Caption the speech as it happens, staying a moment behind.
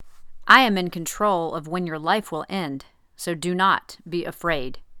I am in control of when your life will end, so do not be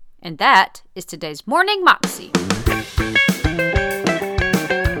afraid. And that is today's Morning Moxie.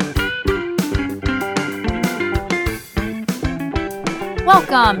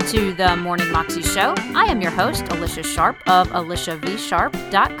 Welcome to the Morning Moxie Show. I am your host, Alicia Sharp of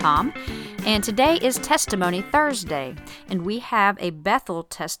AliciaVSharp.com. And today is Testimony Thursday, and we have a Bethel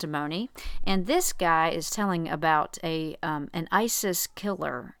testimony. And this guy is telling about an ISIS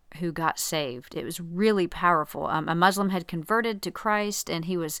killer who got saved. It was really powerful. A Muslim had converted to Christ, and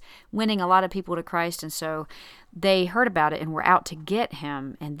he was winning a lot of people to Christ, and so they heard about it and were out to get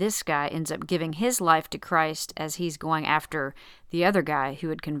him. And this guy ends up giving his life to Christ as he's going after the other guy who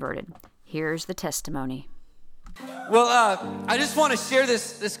had converted. Here's the testimony. Well, I just want to share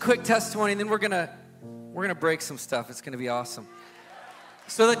this quick testimony, and then we're gonna break some stuff. It's gonna be awesome.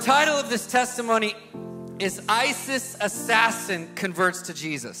 So the title of this testimony is ISIS Assassin Converts to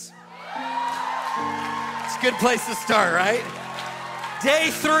Jesus. It's a good place to start, right? Day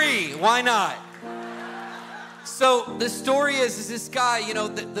 3, why not? So the story is this guy,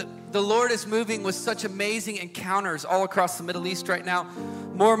 the Lord is moving with such amazing encounters all across the Middle East right now.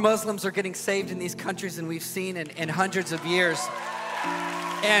 More Muslims are getting saved in these countries than we've seen in hundreds of years.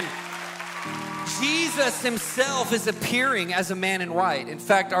 And Jesus himself is appearing as a man in white. In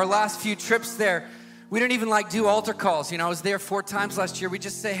fact, our last few trips there, we don't even do altar calls. I was there 4 times last year. We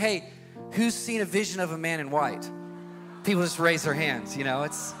just say, hey, who's seen a vision of a man in white? People just raise their hands,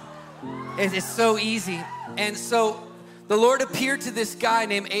 It's so easy. And so the Lord appeared to this guy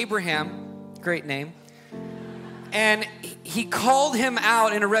named Abraham, great name, and he called him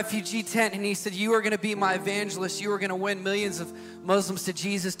out in a refugee tent, and he said, you are going to be my evangelist. You are going to win millions of Muslims to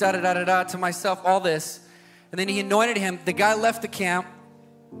Jesus, da-da-da-da-da, to myself, all this. And then he anointed him. The guy left the camp,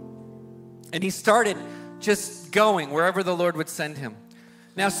 and he started just going wherever the Lord would send him.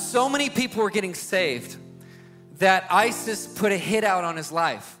 Now, so many people were getting saved that ISIS put a hit out on his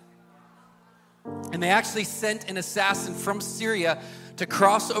life. And they actually sent an assassin from Syria to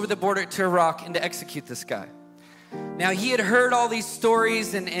cross over the border to Iraq and to execute this guy. Now, he had heard all these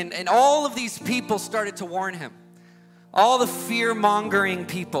stories, and all of these people started to warn him. All the fear-mongering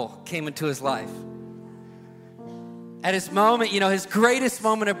people came into his life. At his moment, his greatest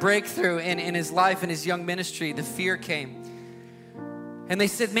moment of breakthrough in his life, in his young ministry, the fear came. And they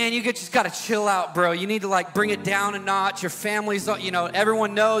said, man, you just got to chill out, bro. You need to bring it down a notch. Your family's,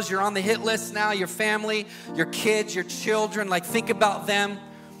 everyone knows you're on the hit list now. Your family, your kids, your children, think about them.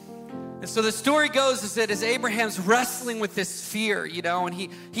 And so the story goes is that as Abraham's wrestling with this fear, and he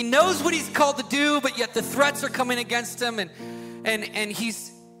knows what he's called to do, but yet the threats are coming against him. And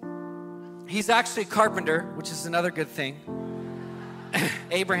he's actually a carpenter, which is another good thing.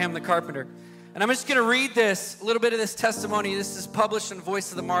 Abraham the carpenter. And I'm just going to read a little bit of this testimony. This is published in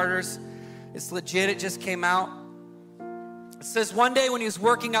Voice of the Martyrs. It's legit. It just came out. It says, one day when he was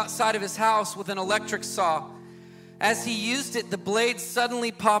working outside of his house with an electric saw, as he used it, the blade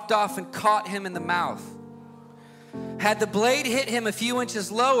suddenly popped off and caught him in the mouth. Had the blade hit him a few inches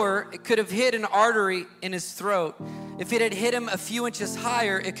lower, it could have hit an artery in his throat. If it had hit him a few inches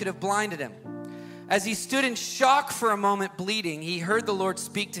higher, it could have blinded him. As he stood in shock for a moment, bleeding, he heard the Lord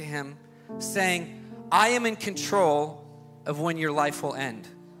speak to him, saying, I am in control of when your life will end.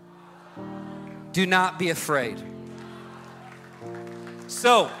 Do not be afraid.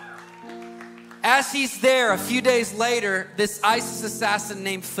 So, as he's there, a few days later, this ISIS assassin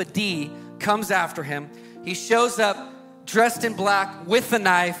named Fadi comes after him. He shows up dressed in black with a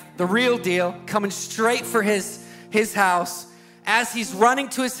knife, the real deal, coming straight for his house. As he's running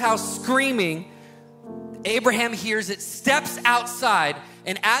to his house screaming, Abraham hears it, steps outside,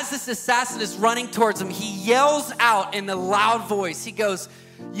 and as this assassin is running towards him, he yells out in a loud voice. He goes,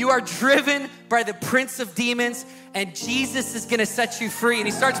 you are driven by the prince of demons, and Jesus is gonna set you free. And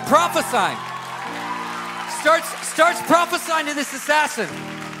he starts prophesying. Starts prophesying to this assassin.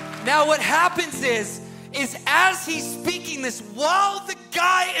 Now what happens is as he's speaking this, while the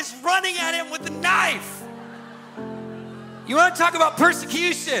guy is running at him with a knife. You wanna talk about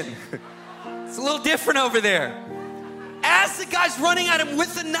persecution? It's a little different over there. As the guy's running at him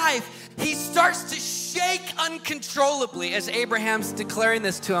with a knife, he starts to shake uncontrollably as Abraham's declaring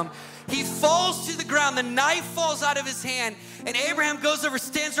this to him. He falls to the ground, the knife falls out of his hand, and Abraham goes over,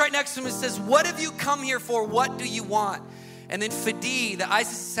 stands right next to him and says, what have you come here for? What do you want? And then Fadi, the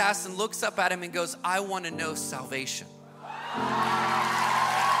ISIS assassin, looks up at him and goes, I want to know salvation. Come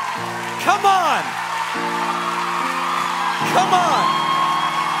on. Come on.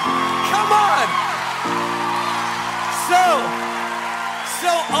 Come on. So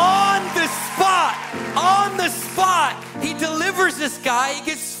on the spot, he delivers this guy. He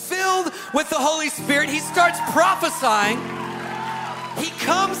gets filled filled with the Holy Spirit, he starts prophesying. He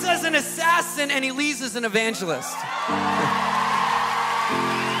comes as an assassin and he leaves as an evangelist.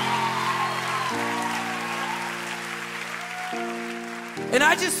 And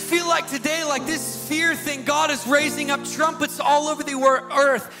I just feel like today, like this fear thing, God is raising up trumpets all over the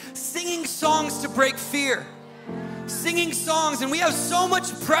earth, singing songs to break fear. Singing songs, and we have so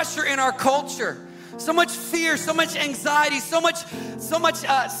much pressure in our culture, so much fear, so much anxiety, so much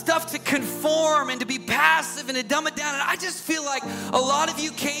stuff to conform and to be passive and to dumb it down. And I just feel like a lot of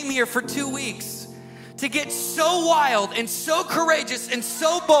you came here for 2 weeks to get so wild and so courageous and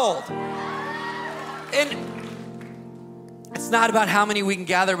so bold. And it's not about how many we can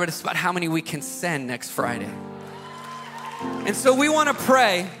gather, but it's about how many we can send next Friday. And so we want to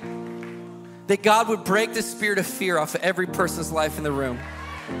pray that God would break the spirit of fear off of every person's life in the room.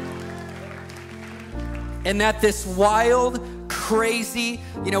 And that this wild, crazy,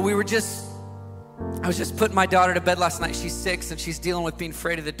 I was just putting my daughter to bed last night. She's 6 and she's dealing with being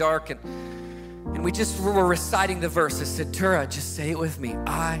afraid of the dark. And we just were reciting the verse. I said, Tura, just say it with me.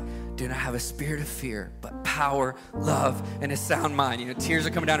 I do not have a spirit of fear, but power, love, and a sound mind. Tears are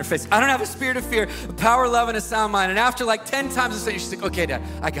coming down her face. I don't have a spirit of fear, but power, love, and a sound mind. And after like 10 times I said, she's like, okay, Dad,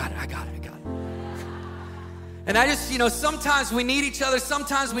 I got it. And I just, sometimes we need each other.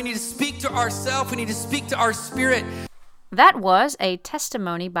 Sometimes we need to speak to ourselves. We need to speak to our spirit. That was a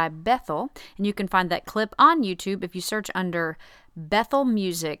testimony by Bethel, and you can find that clip on YouTube if you search under Bethel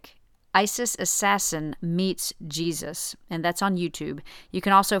Music, ISIS Assassin Meets Jesus, and that's on YouTube. You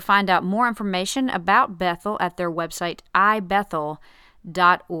can also find out more information about Bethel at their website, ibethel.org.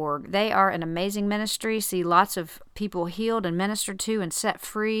 They are an amazing ministry, see lots of people healed and ministered to and set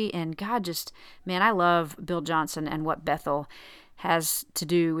free, and God I love Bill Johnson and what Bethel has to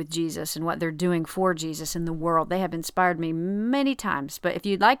do with Jesus and what they're doing for Jesus in the world. They have inspired me many times, but if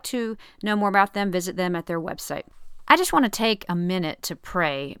you'd like to know more about them, visit them at their website. I just want to take a minute to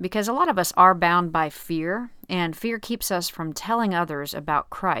pray because a lot of us are bound by fear, and fear keeps us from telling others about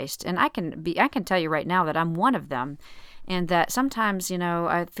Christ. And I can tell you right now that I'm one of them, and that sometimes,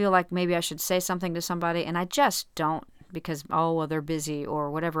 I feel like maybe I should say something to somebody and I just don't because, they're busy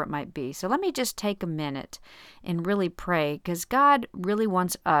or whatever it might be. So let me just take a minute and really pray because God really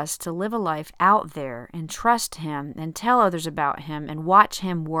wants us to live a life out there and trust Him and tell others about Him and watch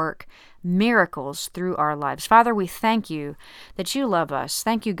Him work miracles through our lives. Father, we thank you that you love us.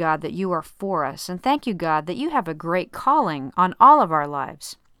 Thank you, God, that you are for us. And thank you, God, that you have a great calling on all of our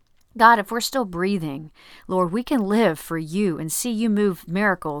lives. God, if we're still breathing, Lord, we can live for you and see you move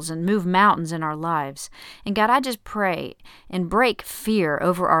miracles and move mountains in our lives. And God, I just pray and break fear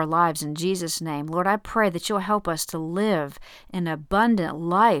over our lives in Jesus' name. Lord, I pray that you'll help us to live an abundant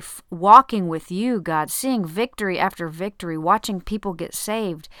life, walking with you, God, seeing victory after victory, watching people get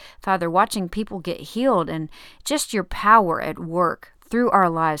saved, Father, watching people get healed, and just your power at work through our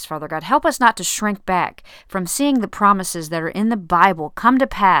lives, Father God. Help us not to shrink back from seeing the promises that are in the Bible come to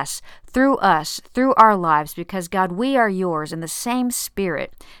pass through us, through our lives, because God, we are yours, and the same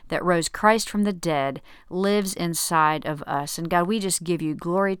Spirit that rose Christ from the dead lives inside of us. And God, we just give you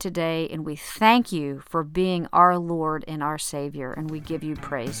glory today, and we thank you for being our Lord and our Savior, and we give you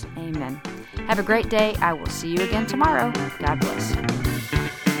praise. Amen. Have a great day. I will see you again tomorrow. God bless.